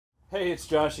Hey, it's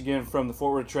Josh again from the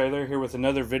Forward Trailer here with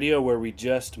another video where we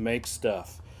just make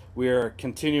stuff. We are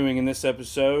continuing in this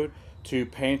episode to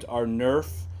paint our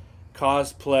Nerf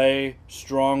cosplay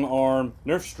Nerf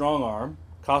Strongarm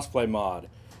cosplay mod.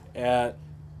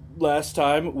 Last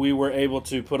time we were able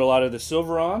to put a lot of the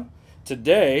silver on.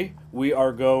 Today we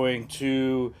are going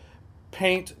to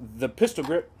paint the pistol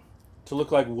grip to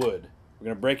look like wood. We're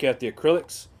going to break out the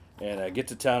acrylics and get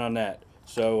to town on that.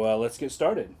 So let's get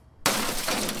started.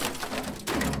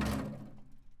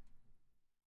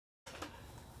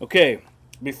 Okay,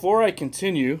 before I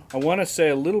continue, I want to say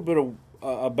a little bit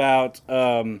about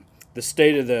the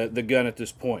state of the gun at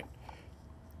this point.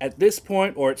 At this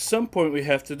point, or at some point, we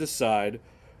have to decide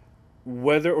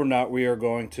whether or not we are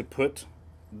going to put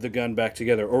the gun back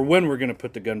together, or when we're going to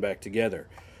put the gun back together.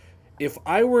 If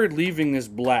I were leaving this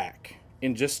black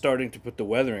and just starting to put the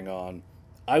weathering on,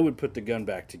 I would put the gun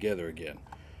back together again.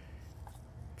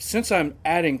 Since I'm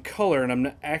adding color and I'm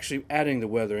not actually adding the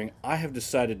weathering, I have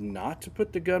decided not to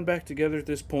put the gun back together at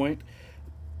this point.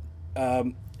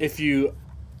 If you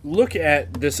look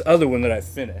at this other one that I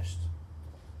finished,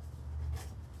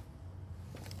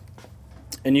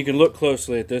 and you can look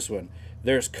closely at this one,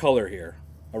 there's color here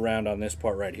around on this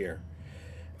part right here.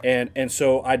 And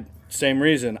so same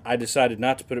reason, I decided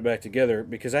not to put it back together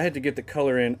because I had to get the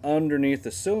color in underneath the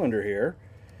cylinder here,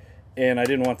 and I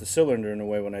didn't want the cylinder in the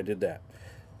way when I did that.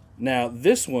 Now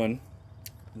this one,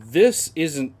 this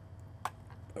isn't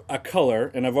a color,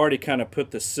 and I've already kind of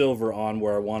put the silver on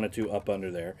where I wanted to up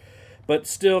under there. But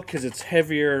still, because it's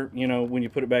heavier, you know, when you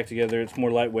put it back together, it's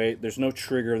more lightweight. There's no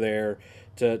trigger there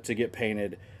to get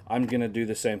painted. I'm going to do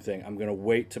the same thing. I'm going to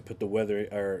wait to put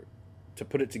the to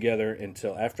put it together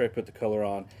until after I put the color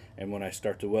on and when I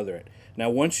start to weather it. Now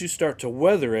once you start to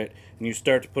weather it and you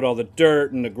start to put all the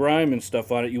dirt and the grime and stuff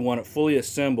on it, you want it fully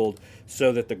assembled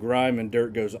so that the grime and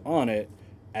dirt goes on it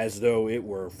as though it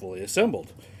were fully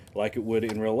assembled, like it would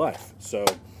in real life. So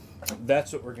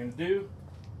that's what we're going to do.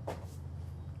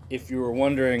 If you were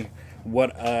wondering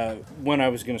when I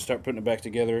was going to start putting it back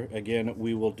together, again,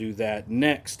 we will do that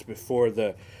next before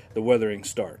the weathering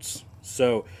starts.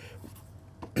 So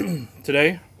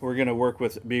today we're going to work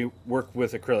with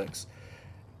acrylics.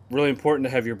 Really important to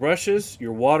have your brushes,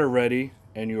 your water ready,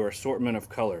 and your assortment of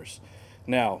colors.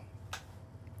 Now,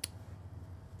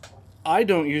 I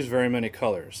don't use very many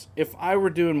colors. If I were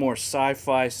doing more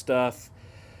sci-fi stuff,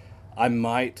 I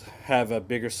might have a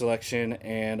bigger selection,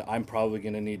 and I'm probably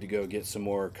going to need to go get some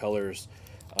more colors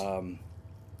to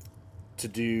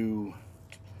do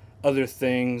other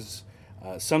things.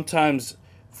 Sometimes,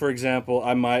 for example,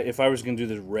 I might, if I was going to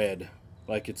do this red,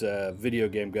 like it's a video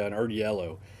game gun, or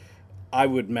yellow, I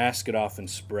would mask it off and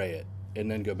spray it, and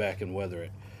then go back and weather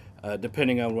it,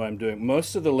 depending on what I'm doing.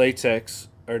 Most of the latex,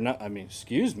 or not, I mean,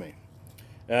 excuse me,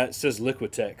 it says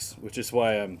Liquitex, which is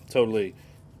why I'm totally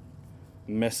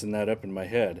messing that up in my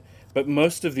head. But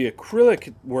most of the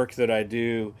acrylic work that I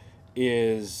do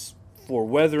is for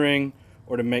weathering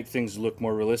or to make things look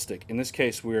more realistic. In this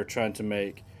case, we are trying to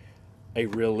make a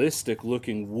realistic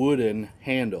looking wooden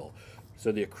handle,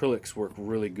 so the acrylics work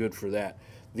really good for that.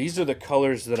 These are the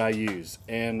colors that I use,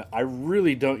 and I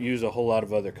really don't use a whole lot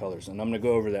of other colors, and I'm going to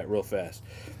go over that real fast.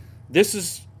 This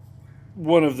is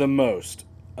one of the most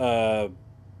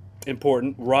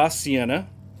important: raw sienna,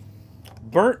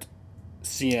 burnt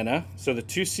sienna, so the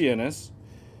two siennas.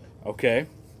 Okay,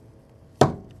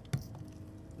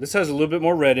 this has a little bit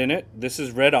more red in it. This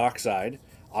is red oxide.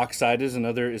 Oxide is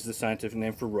the scientific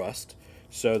name for rust.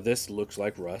 So this looks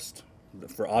like rust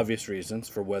for obvious reasons,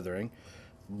 for weathering.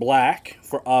 Black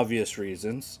for obvious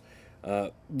reasons.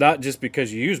 Not just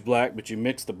because you use black, but you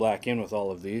mix the black in with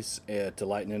all of these to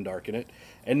lighten and darken it.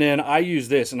 And then I use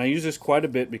this, and I use this quite a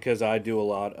bit because I do a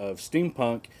lot of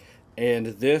steampunk, and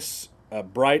this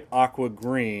bright aqua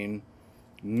green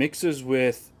mixes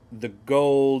with the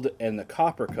gold and the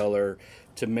copper color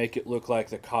to make it look like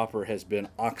the copper has been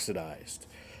oxidized.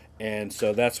 And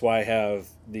so that's why I have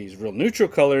these real neutral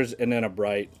colors and then a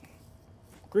bright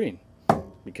green,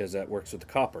 because that works with the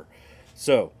copper.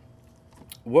 So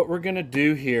what we're going to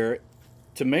do here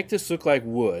to make this look like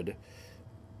wood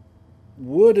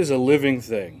is a living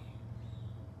thing.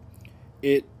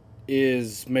 It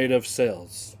is made of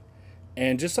cells.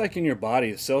 And just like in your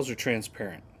body, the cells are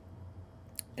transparent.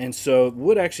 And so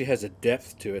wood actually has a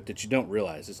depth to it that you don't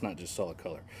realize. It's not just solid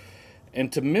color. And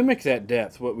to mimic that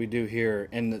depth, what we do here,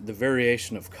 and the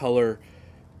variation of color,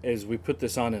 is we put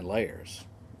this on in layers.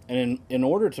 And in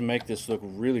order to make this look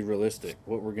really realistic,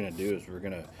 what we're going to do is we're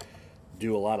going to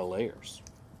do a lot of layers.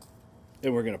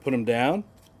 And we're going to put them down,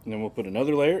 and then we'll put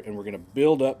another layer, and we're going to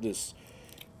build up this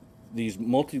these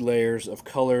multi layers of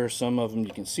color. Some of them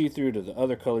you can see through to the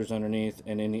other colors underneath,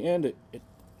 and in the end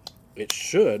it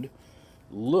should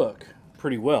look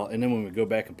pretty well. And then when we go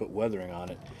back and put weathering on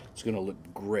it, it's going to look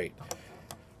great.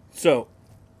 So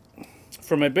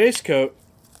for my base coat,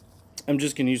 I'm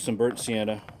just going to use some burnt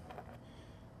sienna,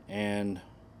 and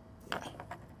yeah,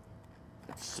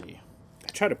 let's see. I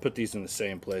try to put these in the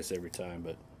same place every time,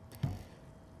 but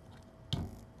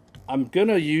I'm going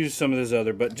to use some of this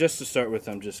other, but just to start with,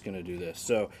 I'm just going to do this.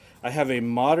 So I have a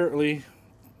moderately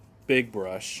big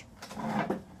brush.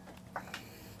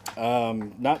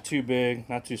 Not too big,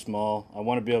 not too small. I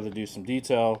want to be able to do some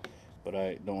detail, but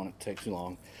I don't want it to take too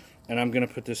long. And I'm going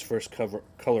to put this first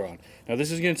color on. Now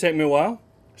this is going to take me a while,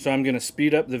 so I'm going to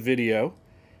speed up the video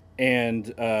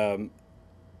and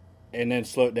then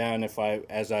slow it down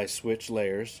as I switch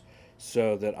layers,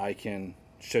 so that I can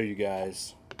show you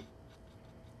guys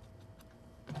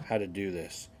how to do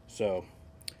this. So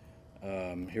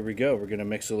here we go. We're going to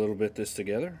mix a little bit this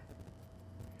together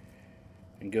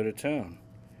and go to town.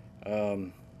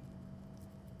 And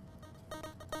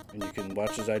you can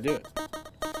watch as I do it.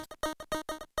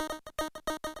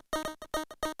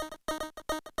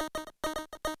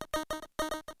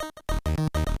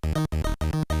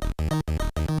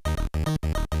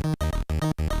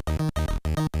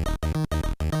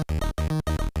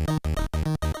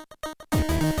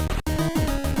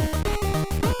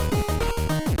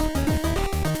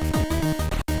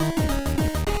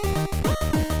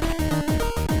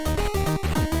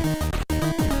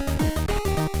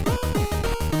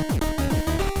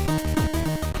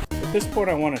 At this point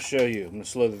I want to show you, I'm going to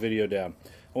slow the video down.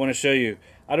 I want to show you,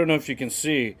 I don't know if you can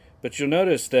see, but you'll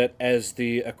notice that as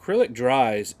the acrylic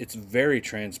dries, it's very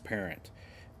transparent,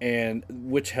 and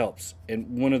which helps.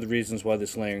 And one of the reasons why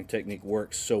this layering technique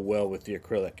works so well with the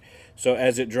acrylic. So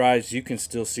as it dries, you can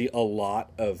still see a lot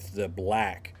of the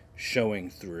black showing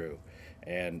through.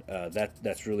 And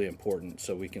that's really important,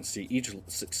 so we can see each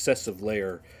successive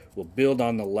layer will build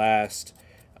on the last,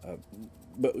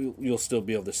 but you'll still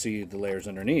be able to see the layers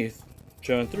underneath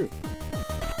showing through.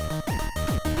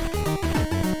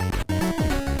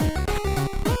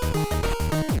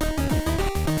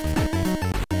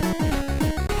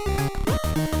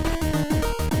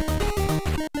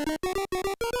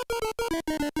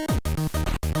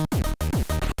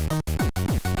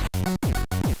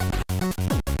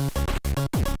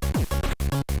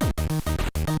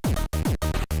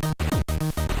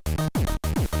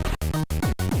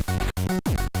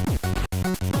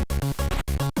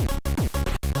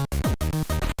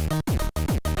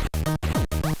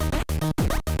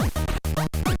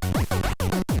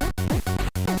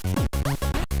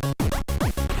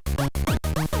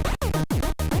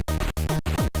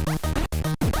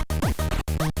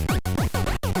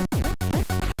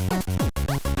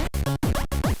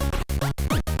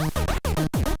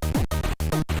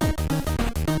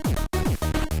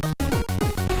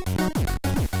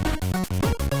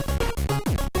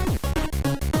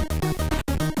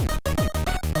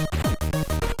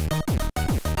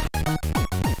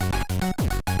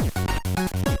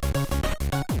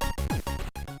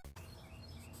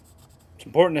 It's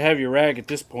important to have your rag at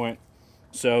this point,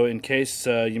 so in case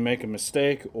you make a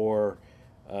mistake or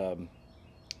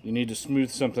you need to smooth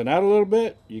something out a little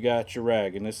bit, you got your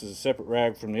rag. And this is a separate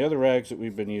rag from the other rags that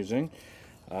we've been using.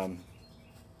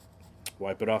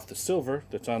 Wipe it off the silver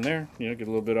that's on there. You know, get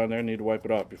a little bit on there, need to wipe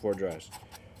it off before it dries.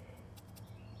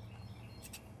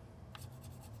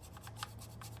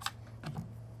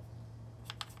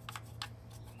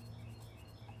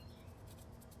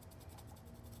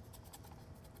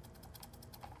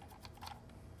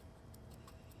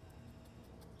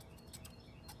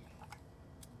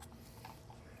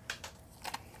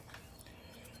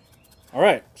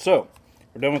 Alright, so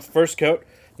we're done with the first coat.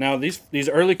 Now these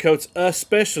early coats,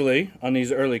 especially on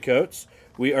these early coats,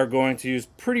 we are going to use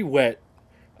pretty wet,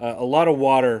 a lot of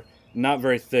water, not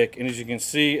very thick. And as you can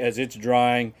see, as it's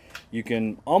drying, you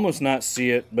can almost not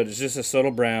see it, but it's just a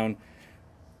subtle brown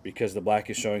because the black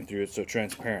is showing through. It's so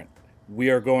transparent. We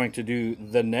are going to do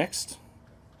the next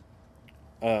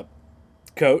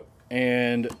coat,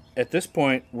 and at this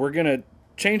point we're going to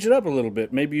change it up a little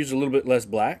bit, maybe use a little bit less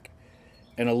black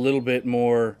and a little bit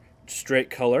more straight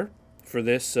color for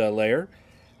this layer.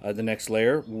 The next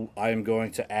layer, I am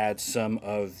going to add some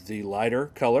of the lighter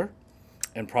color,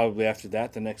 and probably after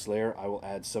that, the next layer, I will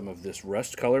add some of this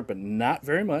rust color, but not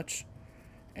very much,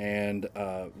 and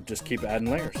just keep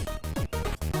adding layers.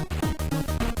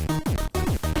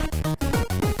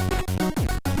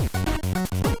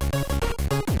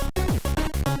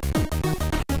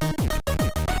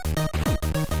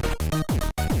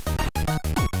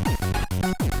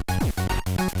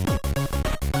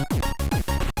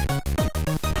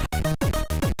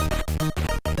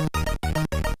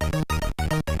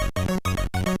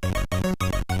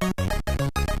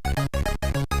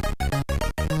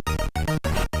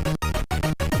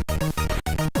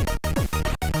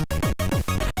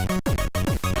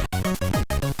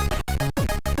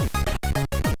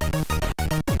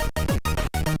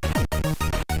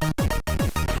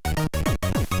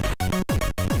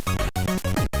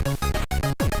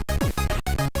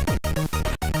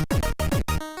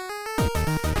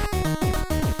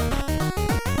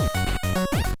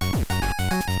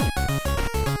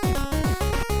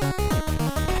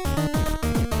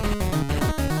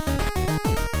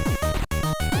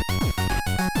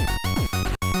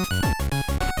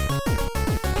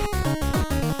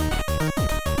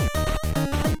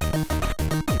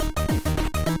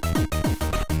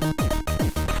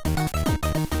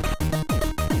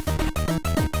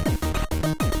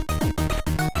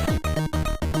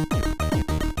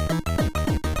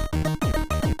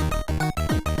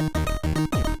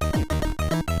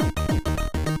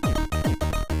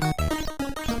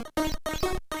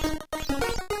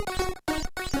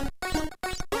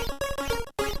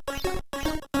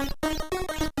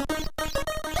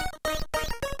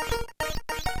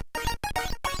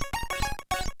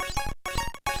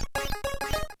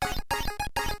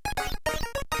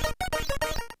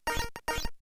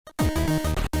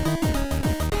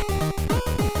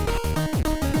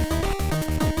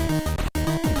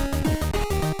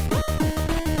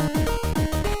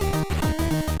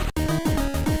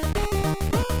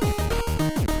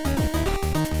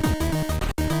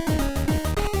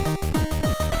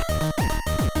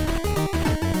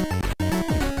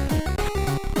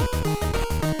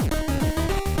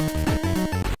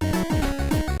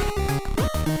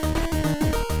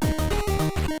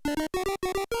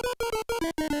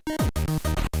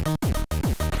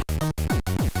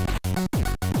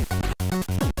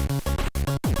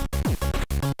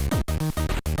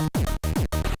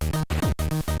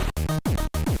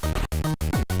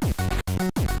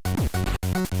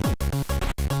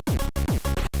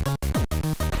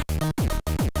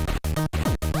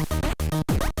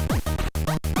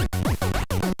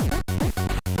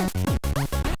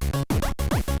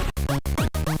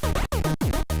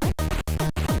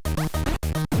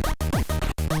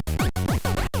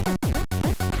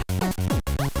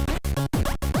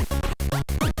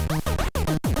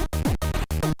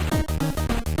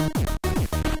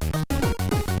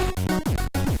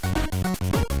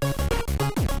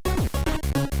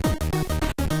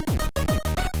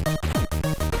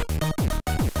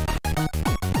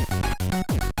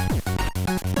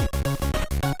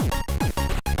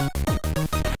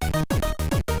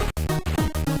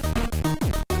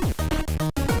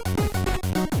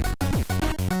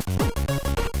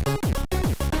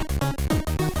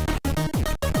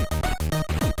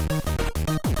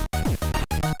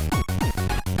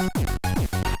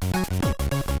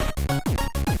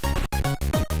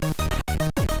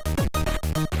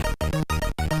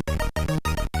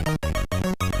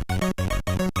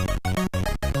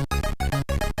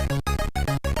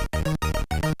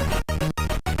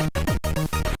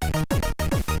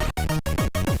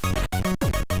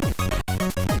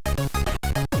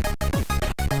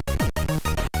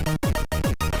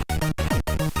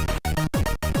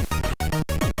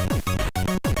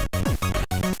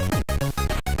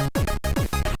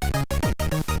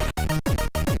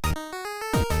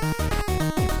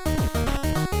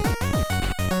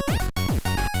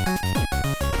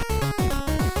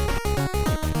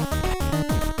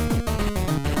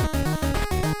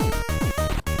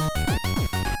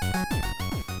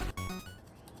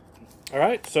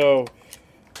 Alright, so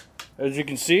as you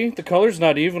can see, the color's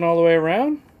not even all the way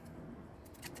around.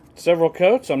 Several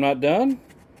coats, I'm not done.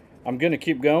 I'm going to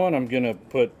keep going. I'm going to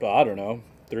put, I don't know,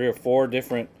 3 or 4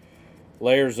 different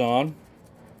layers on.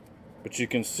 But you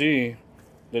can see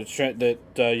that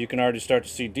you can already start to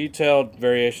see detailed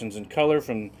variations in color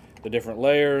from the different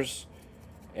layers.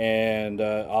 And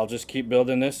I'll just keep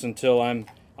building this until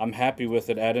I'm happy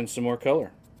with it, adding some more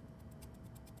color.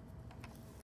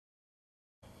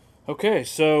 Okay,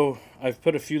 so I've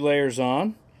put a few layers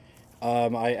on.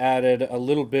 I added a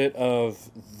little bit of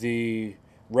the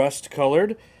rust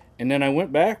colored, and then I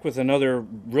went back with another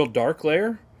real dark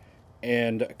layer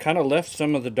and kind of left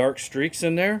some of the dark streaks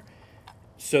in there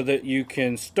so that you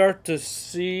can start to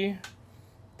see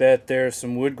that there's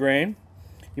some wood grain.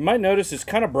 You might notice it's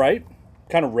kind of bright,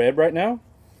 kind of red right now,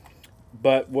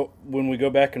 but when we go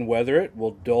back and weather it,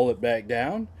 we'll dull it back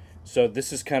down. So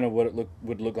this is kind of what it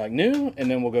would look like new, and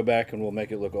then we'll go back and we'll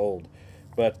make it look old.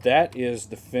 But that is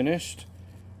the finished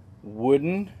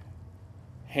wooden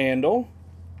handle.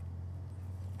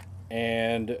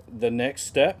 And the next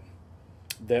step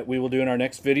that we will do in our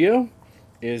next video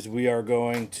is we are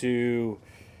going to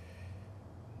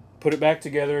put it back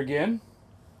together again.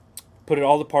 Put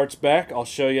all the parts back. I'll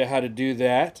show you how to do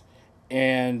that.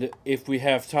 And if we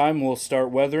have time, we'll start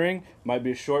weathering. Might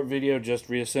be a short video, just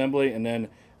reassembly, and then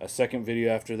a second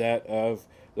video after that of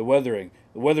the weathering.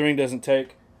 The weathering doesn't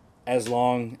take as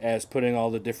long as putting all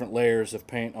the different layers of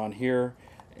paint on here,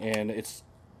 and it's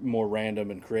more random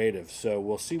and creative. So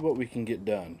we'll see what we can get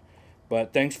done.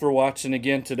 But thanks for watching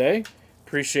again today.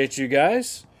 Appreciate you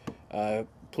guys.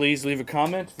 Please leave a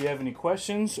comment if you have any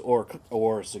questions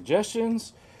or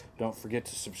suggestions. Don't forget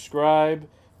to subscribe.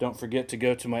 Don't forget to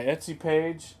go to my Etsy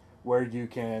page where you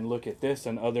can look at this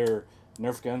and other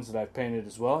Nerf guns that I've painted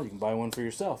as well. You can buy one for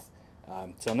yourself.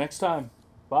 Till next time,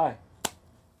 bye.